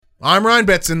I'm Ryan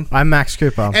Betson. I'm Max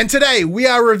Cooper. And today we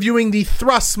are reviewing the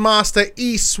Thrustmaster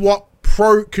eSwap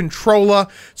Pro controller.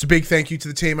 So big thank you to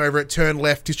the team over at Turn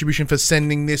Left Distribution for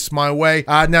sending this my way.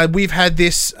 Now we've had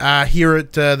this here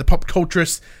at the Pop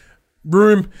Culturist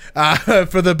room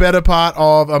for the better part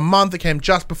of a month. It came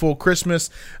just before Christmas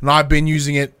and I've been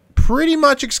using it pretty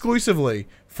much exclusively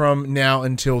from now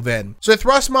until then. So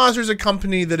Thrustmaster is a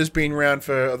company that has been around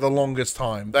for the longest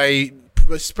time. They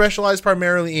specialize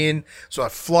primarily in sort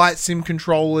of flight sim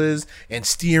controllers and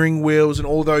steering wheels and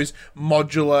all those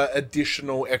modular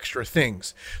additional extra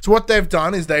things. So what they've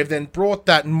done is they've then brought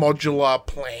that modular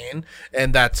plan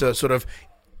and that sort of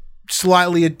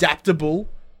slightly adaptable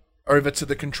over to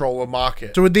the controller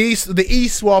market. So with these, the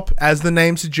eSwap, as the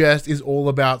name suggests, is all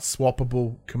about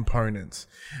swappable components.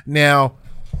 Now,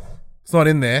 it's not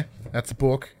in there. That's a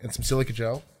book and some silica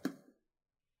gel.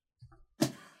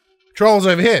 Controls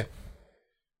over here.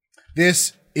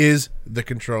 This is the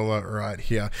controller right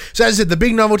here. So as I said, the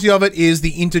big novelty of it is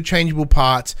the interchangeable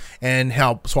parts and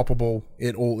how swappable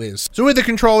it all is. So with the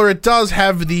controller, it does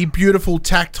have the beautiful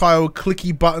tactile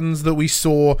clicky buttons that we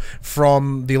saw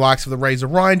from the likes of the Razer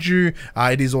Raiju.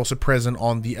 It is also present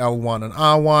on the L1 and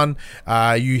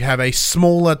R1. You have a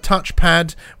smaller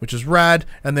touchpad, which is rad,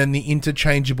 and then the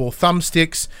interchangeable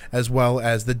thumbsticks as well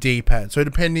as the D-pad. So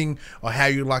depending on how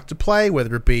you like to play,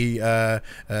 whether it be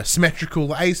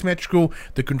symmetrical or asymmetrical,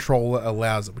 the controller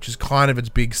allows it, which is kind of its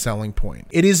big selling point.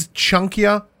 It is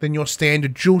chunkier than your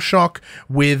standard DualShock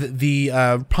with the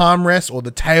palm rests, or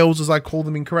the tails as I call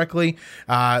them incorrectly.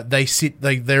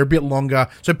 They're a bit longer.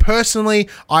 So personally,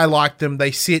 I like them.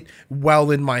 They sit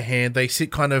well in my hand. They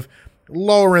sit kind of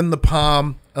lower in the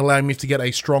palm, allowing me to get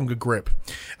a stronger grip.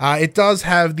 It does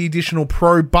have the additional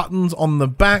Pro buttons on the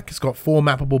back. It's got 4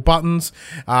 mappable buttons.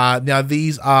 Now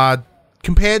these are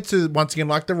compared to, once again,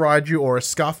 like the Raiju or a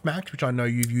Scuff Max, which I know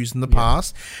you've used in the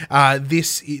past,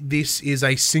 this is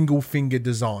a single finger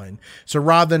design. So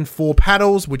rather than 4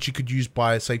 paddles, which you could use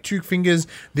by, say, 2 fingers,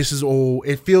 this is all,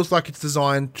 it feels like it's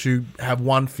designed to have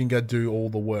 1 finger do all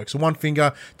the work. So 1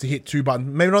 finger to hit 2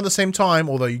 buttons, maybe not at the same time,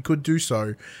 although you could do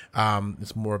so.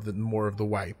 It's more of the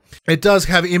way. It does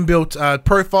have inbuilt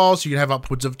profiles, so you can have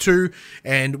upwards of 2,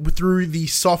 and through the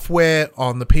software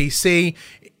on the PC,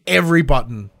 every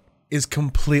button is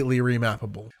completely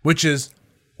remappable, which is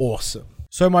awesome.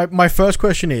 So my first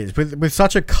question is, with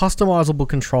such a customizable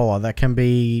controller that can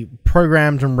be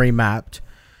programmed and remapped,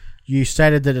 you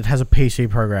stated that it has a PC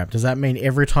program. Does that mean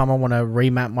every time I want to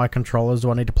remap my controllers,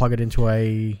 do I need to plug it into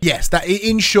a... Yes, that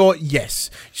in short, yes.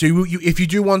 So if you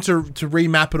do want to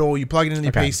remap it all, you plug it into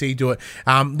your PC, do it.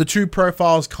 The 2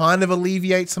 profiles kind of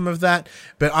alleviate some of that,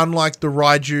 but unlike the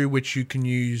Raiju, which you can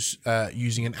use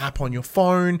using an app on your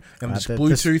phone and just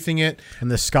Bluetoothing it.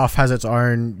 And the Scuff has its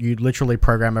own, you literally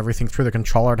program everything through the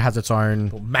controller. It has its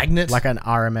own... magnet. Like an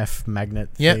RMF magnet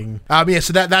thing. Yeah,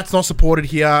 so that's not supported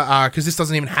here because this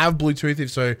doesn't even have Bluetooth,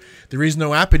 so there is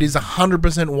no app. It is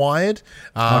 100% wired,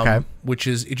 which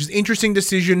is interesting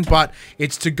decision, but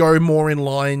it's to go more in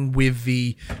line with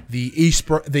the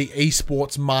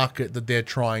esports market that they're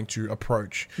trying to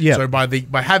approach. Yeah. So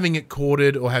by having it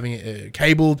corded or having it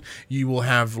cabled, you will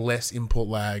have less input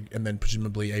lag and then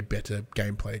presumably a better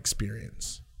gameplay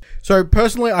experience. So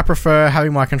personally, I prefer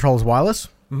having my controllers wireless.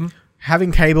 Mm-hmm.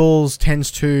 Having cables tends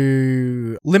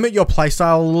to limit your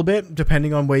playstyle a little bit,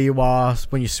 depending on where you are,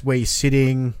 where you're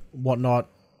sitting, whatnot.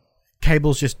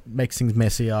 Cables just makes things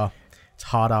messier. It's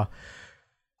harder.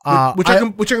 Which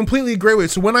I completely agree with.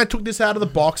 So when I took this out of the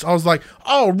box, I was like,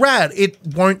 oh, rad, it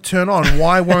won't turn on.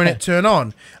 Why won't it turn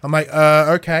on? I'm like,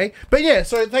 okay. But yeah,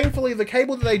 so thankfully the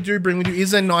cable that they do bring with you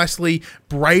is a nicely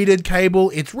braided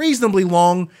cable. It's reasonably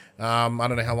long. I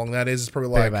don't know how long that is. It's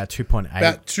probably like about 2.8.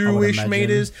 About 2-ish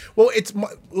meters. Well, it's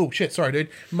oh shit, sorry,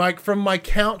 dude. From my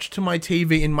couch to my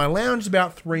TV in my lounge is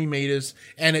about 3 meters,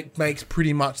 and it makes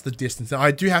pretty much the distance. Now,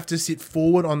 I do have to sit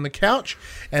forward on the couch,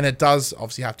 and it does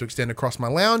obviously have to extend across my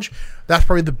lounge. That's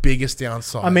probably the biggest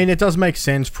downside. I mean, it does make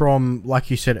sense from,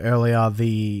 like you said earlier,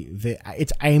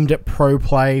 it's aimed at pro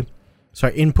play. So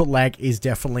input lag is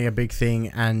definitely a big thing,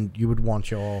 and you would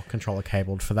want your controller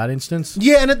cabled for that instance.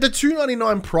 Yeah, and at the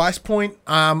 $299 price point,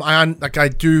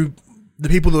 the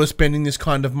people who are spending this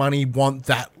kind of money want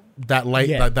that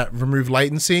removed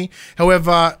latency.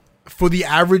 However, for the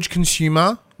average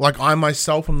consumer, like I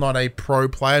myself am not a pro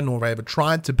player, nor have I ever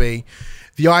tried to be,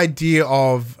 the idea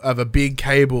of a big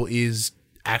cable is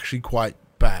actually quite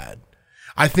bad.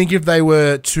 I think if they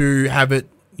were to have it,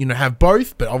 have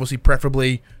both, but obviously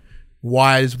preferably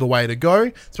wired is the way to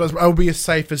go. So it would be a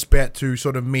safest bet to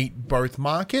sort of meet both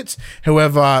markets.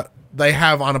 However, they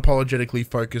have unapologetically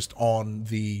focused on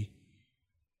the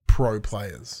pro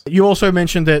players. You also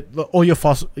mentioned that all your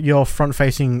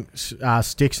front-facing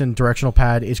sticks and directional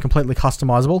pad is completely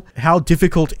customizable. How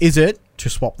difficult is it to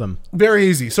swap them? Very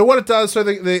easy. So what it does, so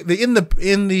in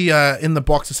the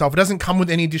box itself, it doesn't come with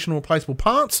any additional replaceable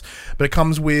parts, but it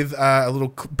comes with a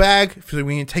little bag so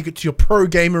when you take it to your pro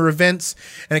gamer events,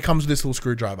 and it comes with this little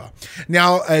screwdriver.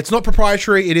 Now it's not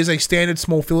proprietary. It is a standard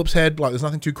small Phillips head. Like there's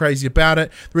nothing too crazy about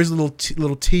it. There is a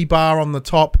little T-bar on the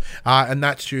top, and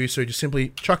that's you. So just simply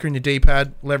chuck it in your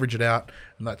D-pad, leverage it out,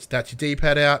 and that's your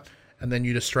D-pad out, and then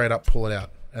you just straight up pull it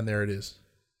out, and there it is.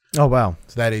 Oh wow,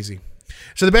 it's that easy.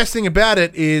 So the best thing about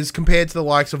it is compared to the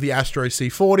likes of the Astro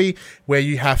C40, where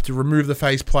you have to remove the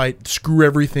faceplate, screw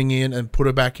everything in, and put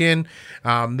it back in,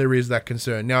 there is that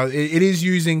concern. Now, it is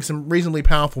using some reasonably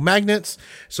powerful magnets,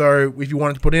 so if you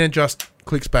wanted to put in, it just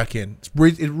clicks back in. It's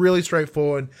really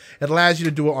straightforward. It allows you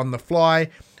to do it on the fly.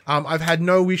 I've had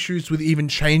no issues with even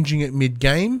changing it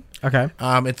mid-game. Okay.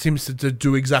 It seems to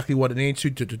do exactly what it needs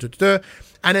to.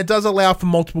 And it does allow for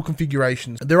multiple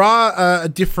configurations. There are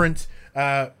different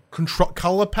control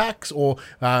color packs or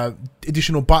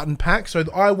additional button packs. So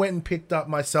I went and picked up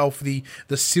myself the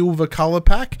silver color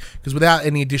pack because without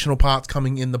any additional parts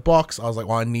coming in the box, I was like,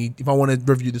 well, if I want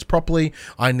to review this properly,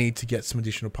 I need to get some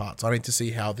additional parts. I need to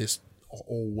see how this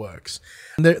all works.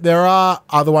 And there are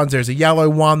other ones. There's a yellow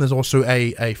one. There's also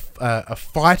a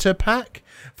fighter pack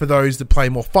for those that play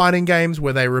more fighting games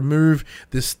where they remove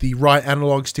the right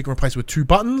analog stick and replace it with 2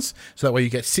 buttons. So that way you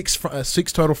get 6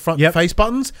 total front face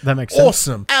buttons. That makes sense.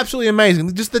 Awesome. Absolutely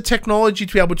amazing. Just the technology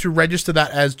to be able to register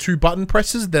that as 2 button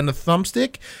presses, then a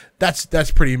thumbstick.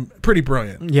 That's pretty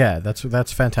brilliant. Yeah,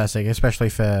 that's fantastic, especially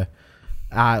for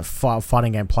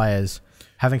fighting game players.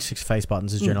 Having 6 face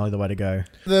buttons is generally the way to go.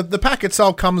 The pack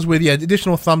itself comes with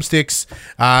additional thumbsticks,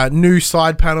 new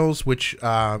side panels, which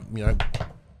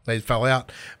they fell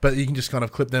out, but you can just kind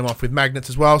of clip them off with magnets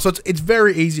as well. So it's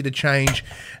very easy to change.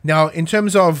 Now, in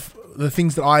terms of the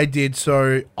things that I did,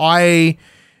 so I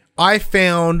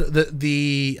found that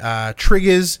the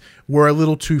triggers were a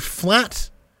little too flat.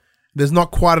 There's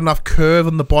not quite enough curve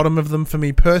on the bottom of them for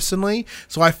me personally,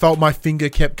 so I felt my finger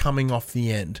kept coming off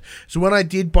the end. So when I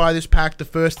did buy this pack, the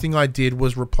first thing I did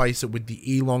was replace it with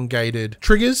the elongated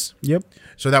triggers. Yep.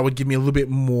 So that would give me a little bit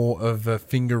more of a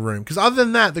finger room. Because other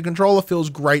than that, the controller feels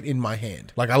great in my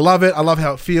hand. Like, I love it. I love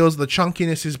how it feels. The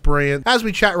chunkiness is brilliant. As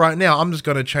we chat right now, I'm just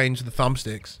going to change the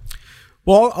thumbsticks.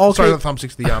 Well, the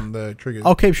thumbsticks, the triggers.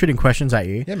 I'll keep shooting questions at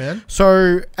you. Yeah, man.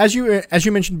 So, as you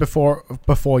mentioned before,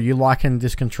 you likened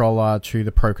this controller to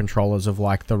the pro controllers of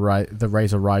like the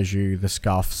Razer Raiju, the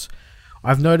Scuffs.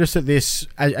 I've noticed that this,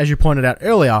 as you pointed out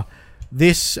earlier,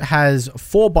 this has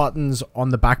 4 buttons on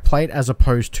the back plate as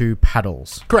opposed to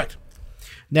paddles. Correct.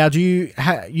 Now,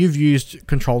 you've used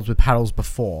controllers with paddles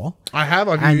before? I have.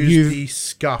 I've used the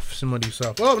Scuff, similar to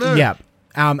yourself. Oh no. Yeah.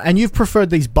 And you've preferred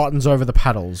these buttons over the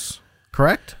paddles.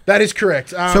 Correct? That is correct.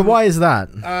 So why is that?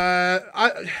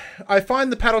 I find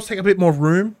the paddles take a bit more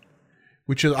room,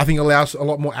 which I think allows a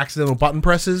lot more accidental button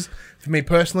presses for me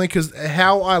personally. Because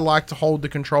how I like to hold the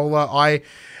controller,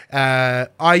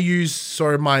 I use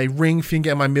my ring finger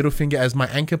and my middle finger as my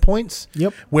anchor points.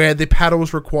 Yep. Where the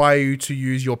paddles require you to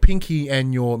use your pinky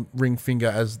and your ring finger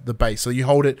as the base. So you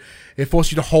hold it. It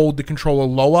forces you to hold the controller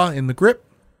lower in the grip.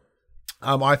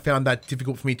 I found that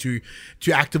difficult for me to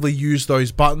actively use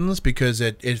those buttons because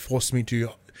it forced me to.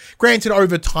 Granted,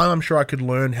 over time, I'm sure I could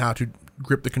learn how to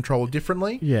grip the controller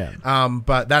differently. Yeah.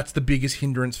 But that's the biggest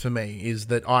hindrance for me is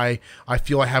that I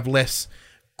feel I have less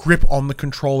grip on the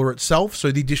controller itself.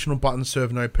 So the additional buttons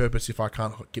serve no purpose if I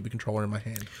can't get the controller in my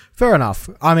hand. Fair enough.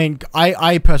 I mean,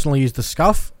 I personally use the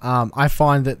Scuff. I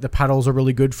find that the paddles are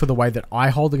really good for the way that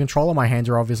I hold the controller. My hands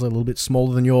are obviously a little bit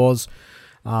smaller than yours.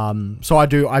 So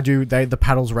the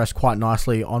paddles rest quite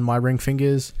nicely on my ring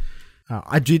fingers.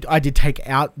 I did take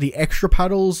out the extra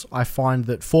paddles. I find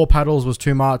that 4 paddles was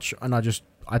too much, and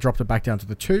I dropped it back down to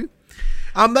the 2.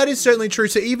 That is certainly true.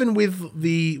 So even with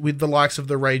the likes of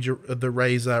the Razer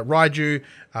Raiju,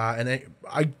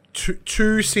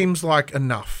 2 seems like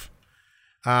enough.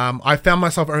 I found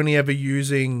myself only ever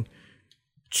using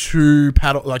 2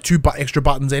 extra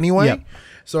buttons anyway. Yep.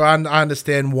 So I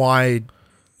understand why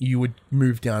you would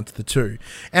move down to the 2.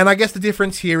 And I guess the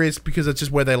difference here is because it's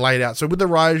just where they laid out. So with the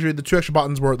Raiju, the 2 extra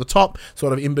buttons were at the top,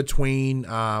 sort of in between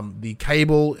the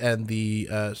cable and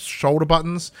the shoulder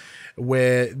buttons,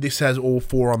 where this has all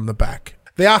 4 on the back.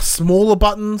 They are smaller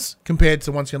buttons compared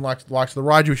to, once again, like the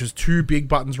Raiju, which is 2 big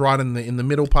buttons right in the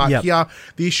middle part. Yep. Here.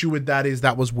 The issue with that is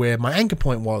that was where my anchor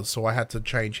point was, so I had to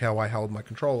change how I held my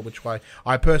controller, which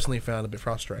I personally found a bit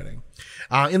frustrating.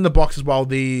 In the box as well,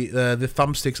 the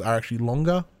thumbsticks are actually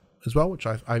longer as well, which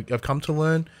I've come to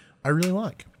learn I really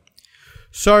like.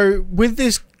 So with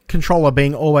this controller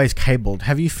being always cabled,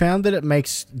 have you found that it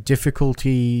makes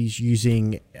difficulties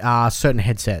using certain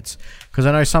headsets? Because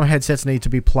I know some headsets need to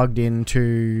be plugged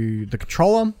into the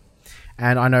controller,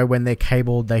 and I know when they're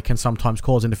cabled, they can sometimes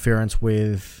cause interference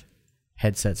with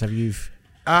headsets. Have you?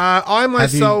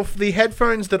 The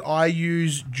headphones that I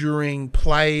use during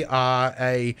play are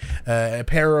a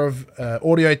pair of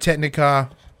Audio Technica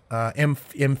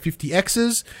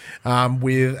M50Xs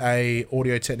with a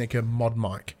Audio Technica mod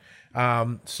mic.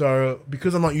 So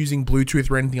because I'm not using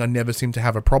Bluetooth or anything, I never seem to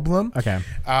have a problem. Okay.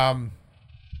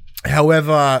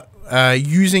 However,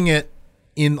 using it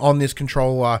on this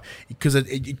controller, because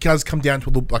it does come down to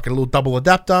a little double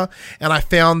adapter, and I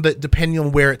found that depending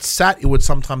on where it's sat, it would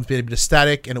sometimes be a bit of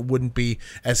static and it wouldn't be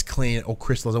as clean or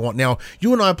crystal as I want. Now,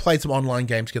 you and I played some online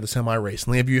games together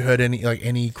semi-recently. Have you heard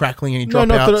any crackling, any dropouts?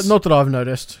 No, not that I've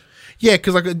noticed. Yeah,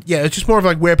 because it's just more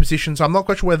of where position. So I'm not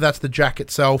quite sure whether that's the jack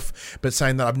itself, but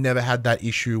saying that I've never had that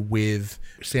issue with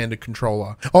standard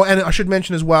controller. Oh, and I should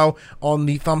mention as well, on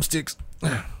the thumbsticks,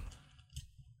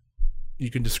 you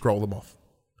can just scroll them off.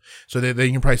 So you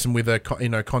can place them with a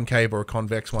concave or a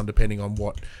convex one, depending on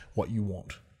what you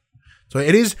want. So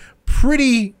it is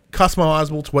pretty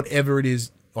customizable to whatever it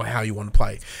is or how you want to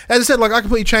play. As I said, I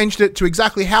completely changed it to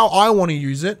exactly how I want to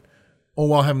use it, or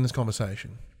while having this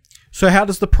conversation. So how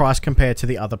does the price compare to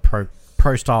the other pro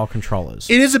style controllers?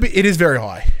 It is very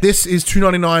high. This is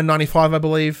 $299.95, I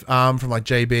believe, from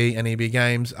JB and EB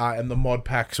Games, and the mod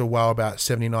packs are about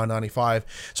 $79.95.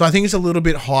 So I think it's a little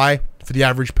bit high for the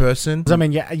average person. I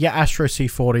mean, your Astro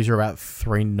C40s are about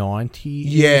 $390.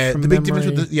 Yeah, the big difference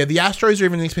with the Astros are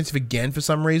even expensive again for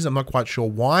some reason. I'm not quite sure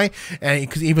why, and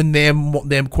because even their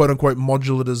quote unquote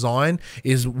modular design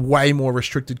is way more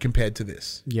restricted compared to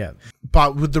this. Yeah,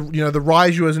 but with the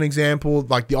Raiju as an example,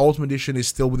 the Ultimate Edition is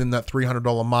still within that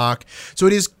 $300 mark, so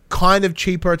it is kind of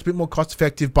cheaper. It's a bit more cost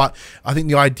effective, but I think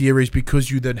the idea is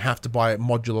because you then have to buy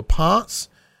modular parts,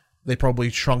 they probably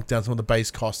shrunk down some of the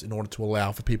base costs in order to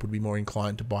allow for people to be more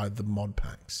inclined to buy the mod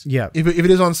packs. Yeah. If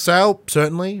it is on sale,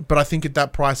 certainly, but I think at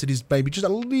that price, it is maybe just a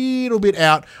little bit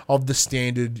out of the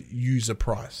standard user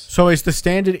price. So is the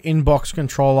standard in-box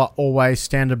controller always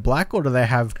standard black, or do they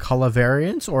have color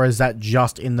variants, or is that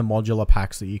just in the modular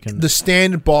packs that you can... The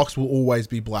standard box will always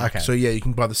be black. Okay. So yeah, you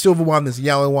can buy the silver one, there's a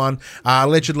yellow one.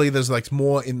 Allegedly, there's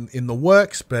more in the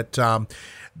works, but... the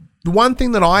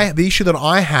issue that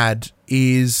I had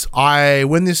is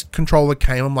when this controller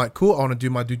came, I'm like, cool, I want to do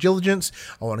my due diligence.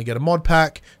 I want to get a mod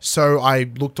pack. So I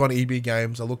looked on EB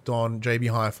Games. I looked on JB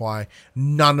Hi-Fi.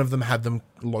 None of them had them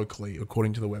locally,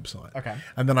 according to the website. Okay.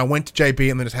 And then I went to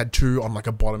JB and then just had two on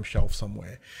a bottom shelf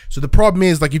somewhere. So the problem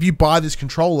is, if you buy this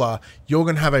controller, you're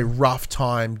going to have a rough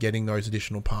time getting those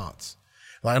additional parts.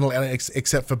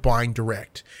 Except for buying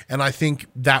direct. And I think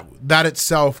that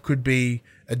itself could be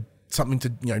something to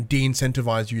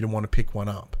de-incentivize you to want to pick one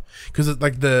up, because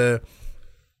the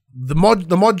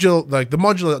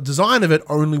modular design of it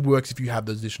only works if you have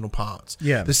those additional parts.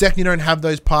 Yeah. The second you don't have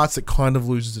those parts, it kind of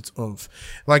loses its oomph.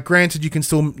 Granted, you can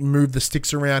still move the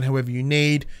sticks around however you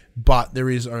need, but there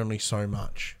is only so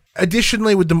much.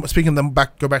 Additionally, go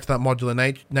back to that modular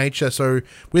nature. So,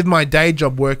 with my day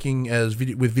job working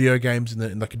with video games in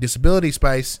a disability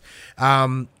space,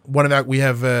 we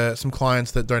have some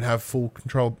clients that don't have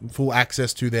full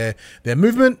access to their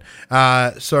movement.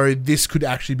 So this could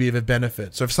actually be of a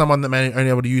benefit. So, for someone that may only be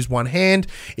able to use one hand,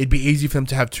 it'd be easy for them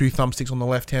to have two thumbsticks on the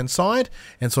left-hand side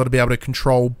and sort of be able to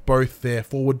control both their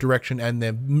forward direction and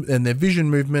their vision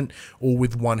movement, all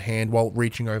with one hand while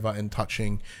reaching over and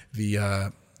touching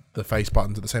the face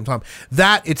buttons at the same time.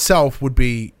 That itself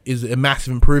is a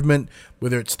massive improvement.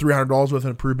 Whether it's $300 worth of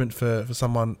improvement for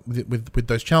someone with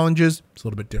those challenges, it's a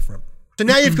little bit different. So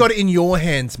now you've got it in your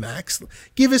hands, Max.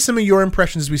 Give us some of your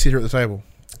impressions as we sit here at the table.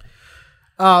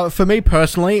 For me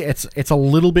personally, it's a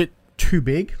little bit too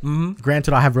big. Mm-hmm.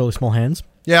 Granted, I have really small hands.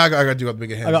 Yeah, I got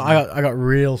bigger hands. I got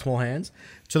real small hands,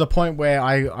 to the point where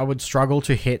I would struggle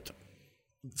to hit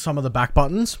some of the back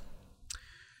buttons.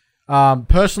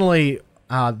 Personally,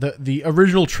 the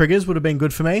original triggers would have been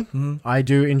good for me. Mm-hmm. I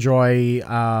do enjoy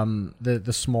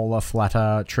the smaller,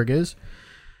 flatter triggers.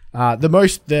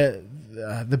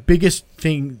 The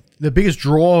biggest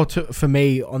draw for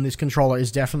me on this controller is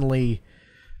definitely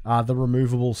the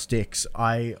removable sticks.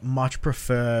 I much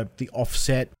prefer the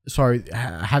offset. So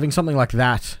having something like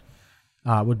that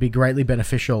would be greatly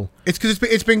beneficial. It's because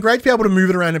it's been great to be able to move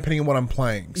it around depending on what I'm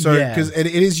playing. So because it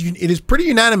is pretty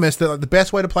unanimous that the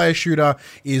best way to play a shooter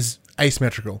is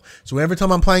asymmetrical. So every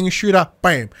time I'm playing a shooter,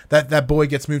 bam, that boy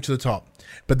gets moved to the top.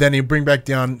 But then you bring back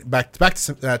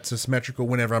to symmetrical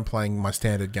whenever I'm playing my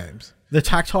standard games. The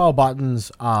tactile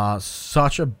buttons are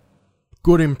such a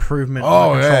good improvement.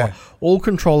 Oh, on the controller. yeah. All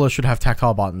controllers should have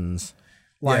tactile buttons.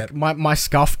 Like Yeah. my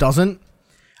Scuff doesn't.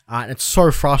 And it's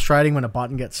so frustrating when a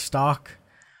button gets stuck,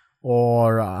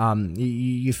 or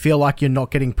you feel like you're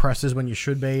not getting presses when you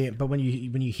should be. But when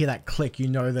you hear that click, you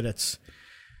know that it's.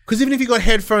 Because even if you got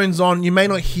headphones on, you may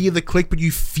not hear the click, but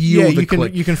you feel the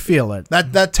click. You can feel it.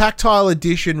 That tactile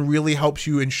addition really helps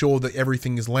you ensure that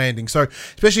everything is landing. So,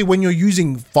 especially when you're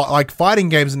using fighting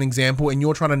games as an example, and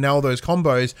you're trying to nail those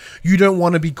combos, you don't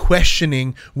want to be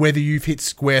questioning whether you've hit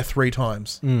square 3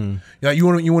 times. You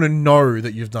want to know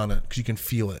that you've done it because you can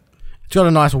feel it. It's got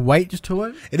a nice weight just to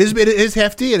it. It is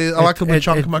hefty. I like the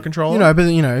chunk of my controller.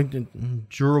 But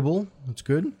durable. It's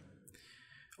good.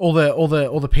 All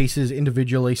the pieces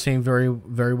individually seem very,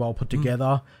 very well put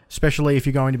together. Especially if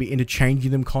you're going to be interchanging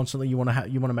them constantly, you want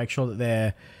to make sure that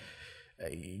they're,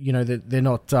 they're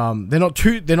not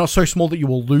so small that you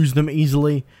will lose them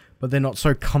easily, but they're not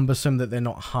so cumbersome that they're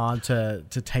not hard to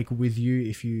take with you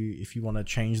if you want to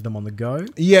change them on the go.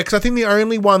 Yeah, because I think the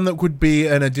only one that could be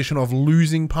an addition of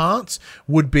losing parts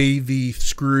would be the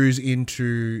screws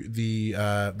into the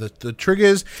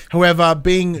triggers. However,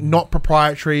 being not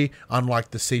proprietary, unlike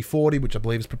the C40, which I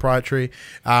believe is proprietary,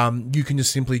 you can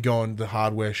just simply go in the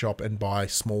hardware shop and buy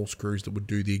small screws that would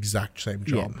do the exact same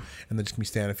job. Yeah. And they're just going to be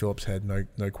standard Phillips head,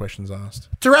 no questions asked.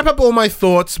 To wrap up all my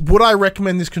thoughts, would I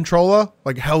recommend this controller?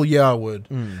 Like, hell yeah, I would.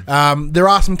 There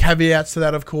are some caveats to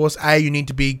that, of course. You need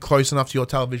to be close enough to your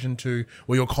television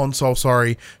your console,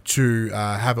 to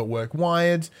have it work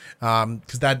wired,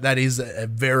 because that is a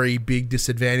very big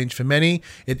disadvantage for many.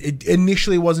 It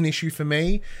initially was an issue for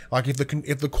me. Like if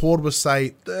the cord was,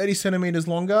 say, 30 centimeters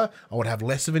longer, I would have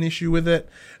less of an issue with it.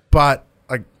 But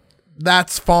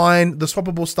that's fine. The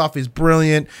swappable stuff is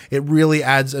brilliant. It really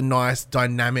adds a nice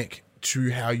dynamic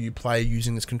to how you play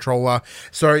using this controller.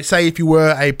 So say if you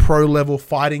were a pro level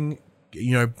fighting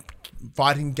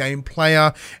game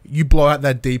player, you blow out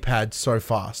that D-pad so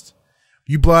fast.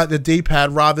 You blow out the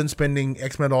D-pad rather than spending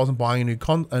X amount of dollars and buying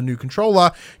a new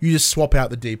controller, you just swap out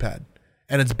the D-pad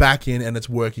and it's back in and it's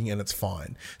working and it's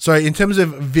fine. So in terms of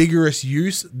vigorous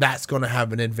use, that's going to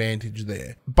have an advantage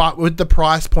there. But with the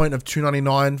price point of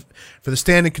 $299 for the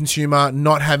standard consumer,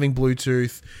 not having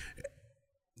Bluetooth,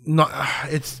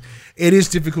 it is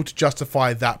difficult to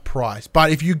justify that price.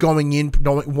 But if you're going in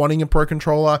wanting a pro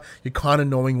controller, you're kind of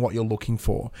knowing what you're looking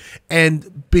for.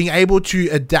 And being able to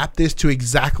adapt this to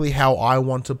exactly how I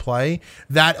want to play,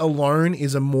 that alone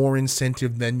is a more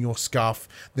incentive than your Scuff,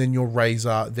 than your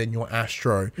Razer, than your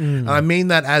Astro. And I mean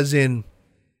that as in,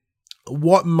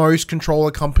 what most controller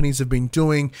companies have been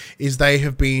doing is they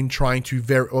have been trying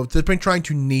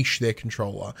to niche their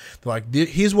controller. They're like,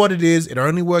 here's what it is. It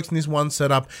only works in this one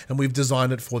setup, and we've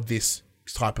designed it for this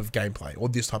type of gameplay or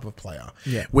this type of player.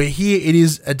 Yeah. Where here it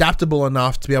is adaptable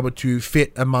enough to be able to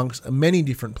fit amongst many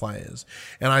different players.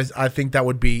 And I think that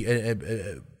would be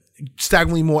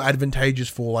staggeringly more advantageous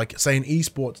for, like, say, an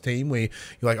esports team where you're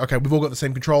like, okay, we've all got the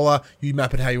same controller, you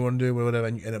map it how you want to do, whatever,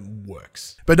 and it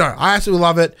works. But no, I absolutely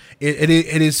love it. It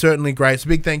is certainly great. So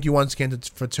big thank you once again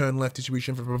for Turn Left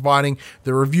Distribution for providing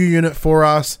the review unit for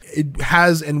us. It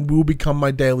has and will become my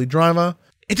daily driver.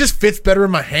 It just fits better in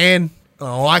my hand.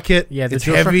 I like it. Yeah, the it's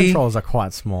DualShock heavy. controllers are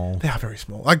quite small. They are very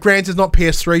small. Like, granted, it's not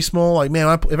PS3 small. Like, man,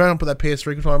 if I don't put that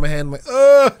PS3 controller in my hand, I'm like,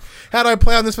 how did I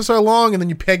play on this for so long? And then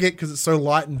you peg it because it's so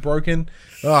light and broken.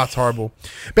 Oh, it's horrible.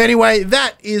 But anyway,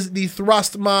 that is the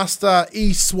Thrustmaster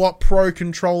eSwap Pro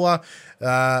controller.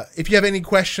 If you have any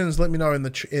questions, let me know in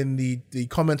the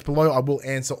comments below. I will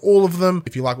answer all of them.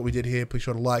 If you like what we did here, please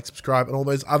sure to like, subscribe, and all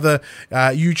those other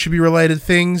YouTube-related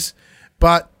things.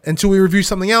 But until we review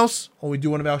something else, or we do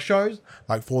one of our shows,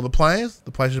 like For the Players,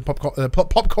 the PlayStation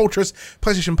Pop Culturist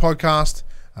PlayStation Podcast,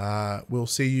 we'll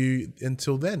see you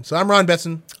until then. So I'm Ryan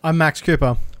Betson. I'm Max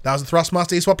Cooper. That was the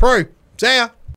Thrustmaster eSwap Pro. See ya!